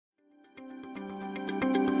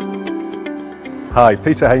Hi,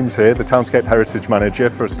 Peter Hames here, the Townscape Heritage Manager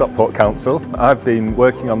for Stockport Council. I've been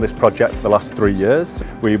working on this project for the last 3 years.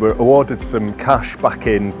 We were awarded some cash back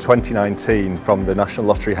in 2019 from the National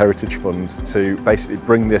Lottery Heritage Fund to basically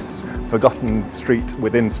bring this forgotten street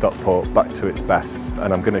within Stockport back to its best.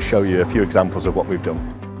 And I'm going to show you a few examples of what we've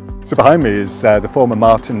done. So behind me is the former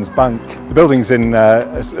Martin's Bank. The building's in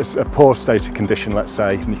a poor state of condition, let's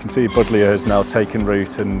say, and you can see Budleia has now taken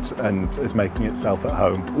root and is making itself at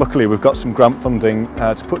home. Luckily, we've got some grant funding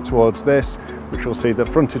to put towards this, which will see the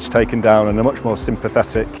frontage taken down and a much more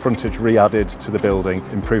sympathetic frontage re-added to the building,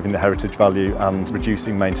 improving the heritage value and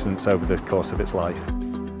reducing maintenance over the course of its life.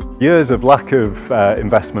 Years of lack of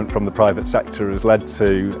investment from the private sector has led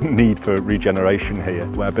to need for regeneration here,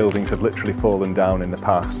 where buildings have literally fallen down in the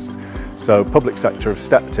past. So public sector have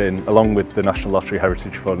stepped in, along with the National Lottery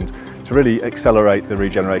Heritage Fund, to really accelerate the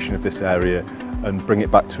regeneration of this area and bring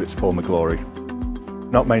it back to its former glory.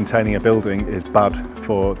 Not maintaining a building is bad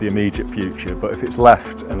for the immediate future, but if it's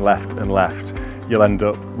left and left and left, you'll end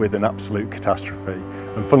up with an absolute catastrophe.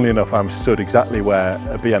 And funnily enough, I'm stood exactly where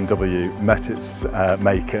a BMW met its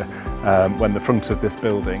maker when the front of this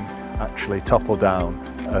building actually toppled down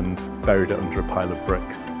and buried it under a pile of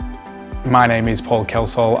bricks. My name is Paul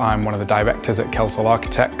Kelsall. I'm one of the directors at Kelsall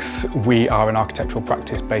Architects. We are an architectural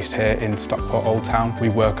practice based here in Stockport Old Town. We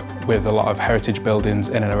work with a lot of heritage buildings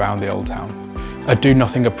in and around the Old Town. A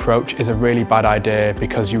do-nothing approach is a really bad idea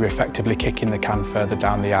because you're effectively kicking the can further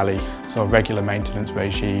down the alley. So a regular maintenance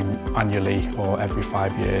regime annually or every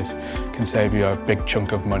 5 years can save you a big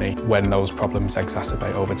chunk of money when those problems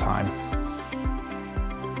exacerbate over time.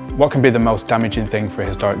 What can be the most damaging thing for a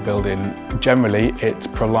historic building? Generally, it's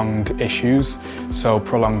prolonged issues, so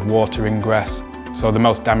prolonged water ingress. So the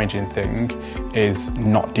most damaging thing is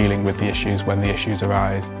not dealing with the issues when the issues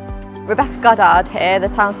arise. Rebecca Goddard here, the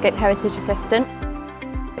Townscape Heritage Assistant.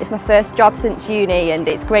 It's my first job since uni and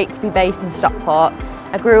it's great to be based in Stockport.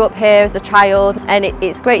 I grew up here as a child and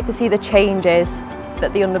it's great to see the changes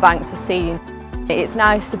that the Underbanks have seen. It's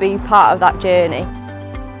nice to be part of that journey.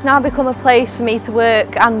 It's now become a place for me to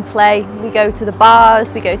work and play. We go to the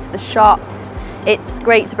bars, we go to the shops. It's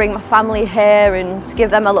great to bring my family here and to give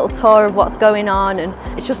them a little tour of what's going on, and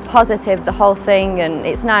it's just positive, the whole thing, and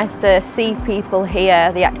it's nice to see people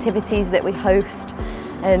here, the activities that we host,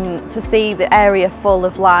 and to see the area full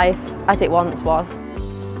of life as it once was.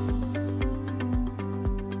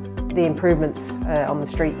 The improvements on the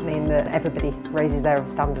street mean that everybody raises their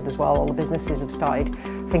standard as well. All the businesses have started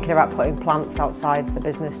thinking about putting plants outside the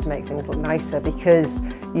business to make things look nicer, because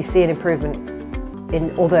you see an improvement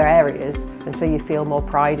in other areas and so you feel more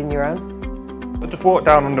pride in your own. Just walk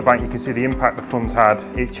down Underbank, you can see the impact the fund's had.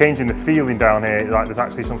 It's changing the feeling down here, like there's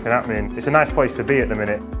actually something happening. It's a nice place to be at the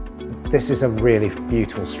minute. This is a really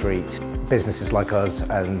beautiful street. Businesses like us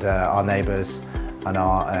and our neighbours and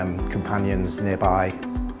our companions nearby,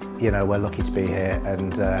 you know, we're lucky to be here,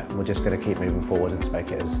 and we're just going to keep moving forward and to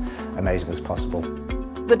make it as amazing as possible.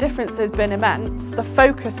 The difference has been immense. The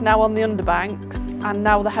focus now on the Underbanks, and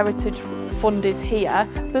now the Heritage Fund is here.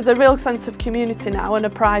 There's a real sense of community now and a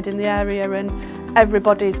pride in the area, and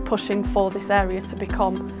everybody's pushing for this area to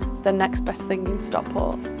become the next best thing in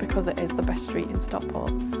Stockport, because it is the best street in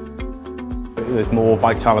Stockport. There's more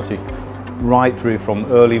vitality right through from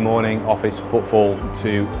early morning office footfall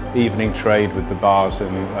to evening trade with the bars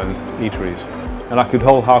and eateries. And I could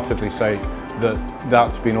wholeheartedly say that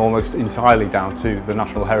that's been almost entirely down to the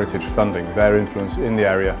National Heritage funding, their influence in the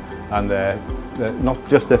area, and their not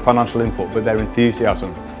just their financial input, but their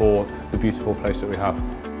enthusiasm for the beautiful place that we have.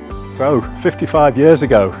 So, 55 years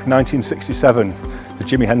ago, 1967, the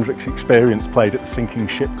Jimi Hendrix Experience played at the Sinking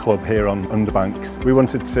Ship Club here on Underbanks. We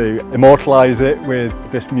wanted to immortalise it with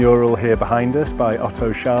this mural here behind us by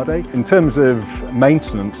Otto Schade. In terms of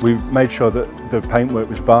maintenance, we made sure that the paintwork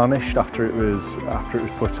was varnished after it was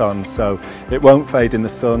put on, so it won't fade in the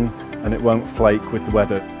sun and it won't flake with the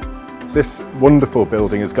weather. This wonderful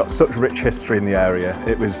building has got such rich history in the area.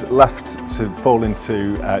 It was left to fall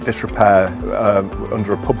into disrepair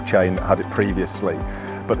under a pub chain that had it previously,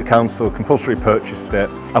 but the council compulsory purchased it,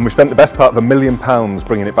 and we spent the best part of £1 million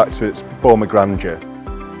bringing it back to its former grandeur.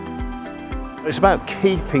 It's about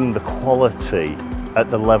keeping the quality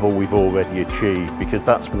at the level we've already achieved, because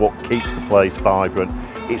that's what keeps the place vibrant.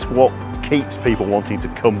 It's what keeps people wanting to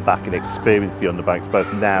come back and experience the Underbanks,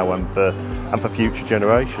 both now and for future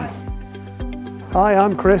generations. Hi,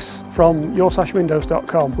 I'm Chris from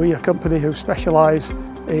YourSashWindows.com. We're a company who specialise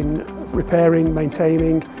in repairing,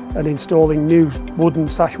 maintaining and installing new wooden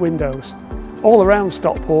sash windows. All around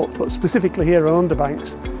Stockport, but specifically here on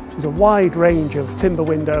Underbanks, is a wide range of timber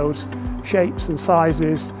windows, shapes and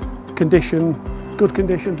sizes, condition, good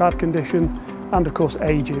condition, bad condition, and of course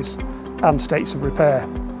ages and states of repair,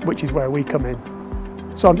 which is where we come in.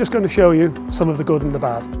 So I'm just going to show you some of the good and the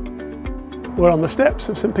bad. We're on the steps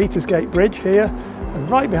of St Peter's Gate Bridge here, and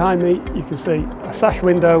right behind me you can see a sash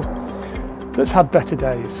window that's had better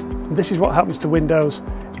days. And this is what happens to windows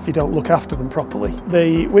if you don't look after them properly.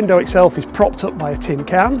 The window itself is propped up by a tin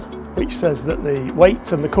can, which says that the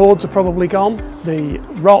weights and the cords are probably gone. The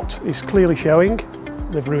rot is clearly showing.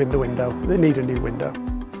 They've ruined the window. They need a new window.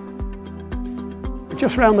 We're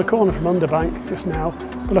just round the corner from Underbank just now,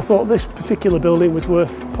 but I thought this particular building was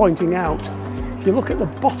worth pointing out. If you look at the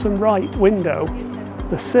bottom right window,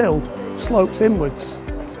 the sill slopes inwards,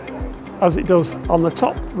 as it does on the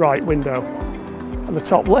top right window. And the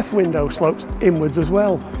top left window slopes inwards as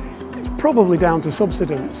well. It's probably down to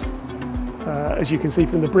subsidence, as you can see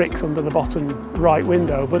from the bricks under the bottom right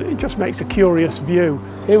window, but it just makes a curious view.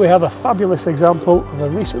 Here we have a fabulous example of a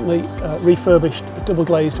recently refurbished double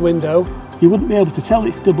glazed window. You wouldn't be able to tell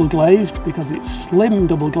it's double glazed because it's slim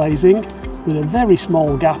double glazing with a very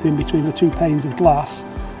small gap in between the two panes of glass,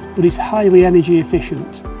 but it's highly energy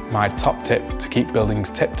efficient. My top tip to keep buildings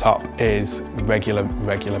tip-top is regular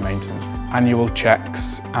maintenance. Annual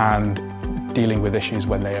checks and dealing with issues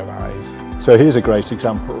when they arise. So here's a great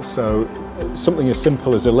example. So something as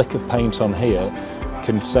simple as a lick of paint on here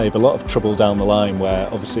can save a lot of trouble down the line, where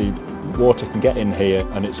obviously water can get in here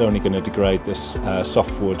and it's only going to degrade this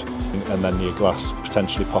softwood and then your glass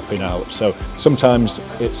potentially popping out. So sometimes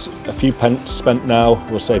it's a few pence spent now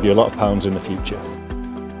will save you a lot of pounds in the future.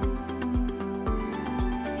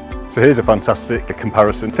 So here's a fantastic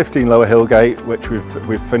comparison. 15 Lower Hillgate, which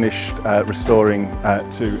we've finished restoring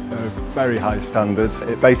to a very high standard.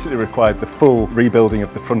 It basically required the full rebuilding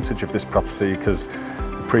of the frontage of this property because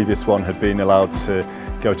the previous one had been allowed to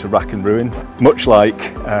go to rack and ruin. Much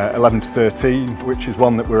like 11 to 13, which is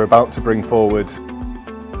one that we're about to bring forward.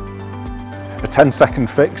 A 10-second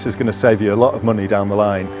fix is going to save you a lot of money down the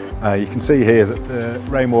line. You can see here that the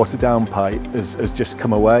rainwater downpipe has just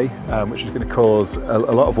come away, which is going to cause a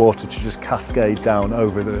lot of water to just cascade down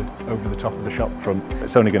over the top of the shop front.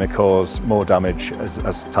 It's only going to cause more damage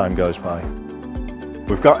as time goes by.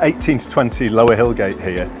 We've got 18 to 20 Lower Hillgate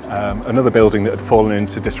here, another building that had fallen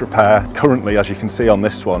into disrepair. Currently, as you can see on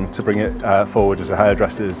this one, to bring it forward as a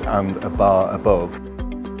hairdresser's and a bar above.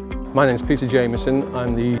 My name is Peter Jameson.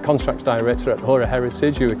 I'm the Contracts Director at Hora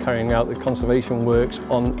Heritage, who are carrying out the conservation works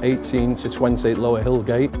on 18 to 28 Lower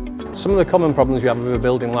Hillgate. Some of the common problems you have with a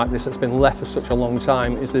building like this that's been left for such a long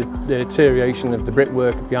time is the deterioration of the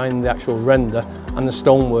brickwork behind the actual render and the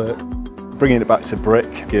stonework. Bringing it back to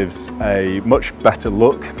brick gives a much better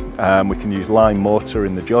look. We can use lime mortar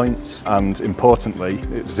in the joints, and importantly,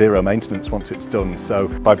 it's zero maintenance once it's done. So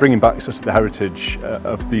by bringing back such the heritage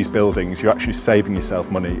of these buildings, you're actually saving yourself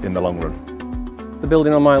money in the long run. The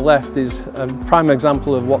building on my left is a prime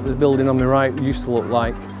example of what the building on my right used to look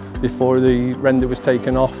like before the render was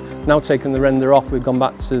taken off. Now taking the render off, we've gone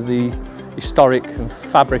back to the historic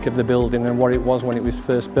fabric of the building and what it was when it was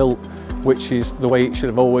first built, which is the way it should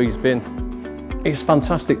have always been. It's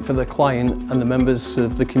fantastic for the client and the members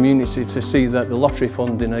of the community to see that the lottery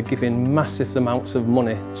funding are giving massive amounts of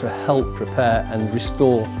money to help prepare and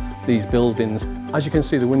restore these buildings. As you can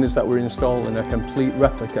see, the windows that we're installing are a complete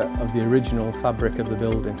replica of the original fabric of the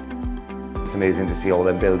building. It's amazing to see all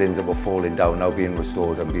them buildings that were falling down now being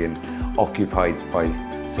restored and being occupied by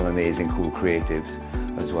some amazing cool creatives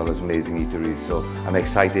as well as amazing eateries. So I'm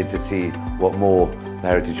excited to see what more the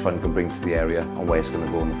Heritage Fund can bring to the area and where it's going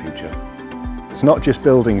to go in the future. It's not just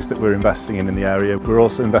buildings that we're investing in the area, we're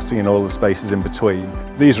also investing in all the spaces in between.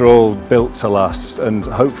 These are all built to last, and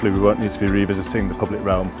hopefully we won't need to be revisiting the public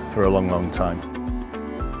realm for a long, long time.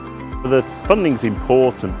 The funding's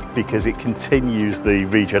important because it continues the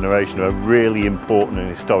regeneration of a really important and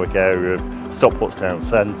historic area of Stockport's town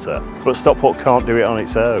centre. But Stockport can't do it on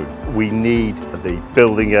its own. We need the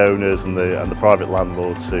building owners and the private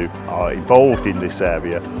landlords who are involved in this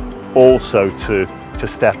area also to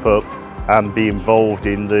step up and be involved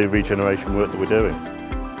in the regeneration work that we're doing.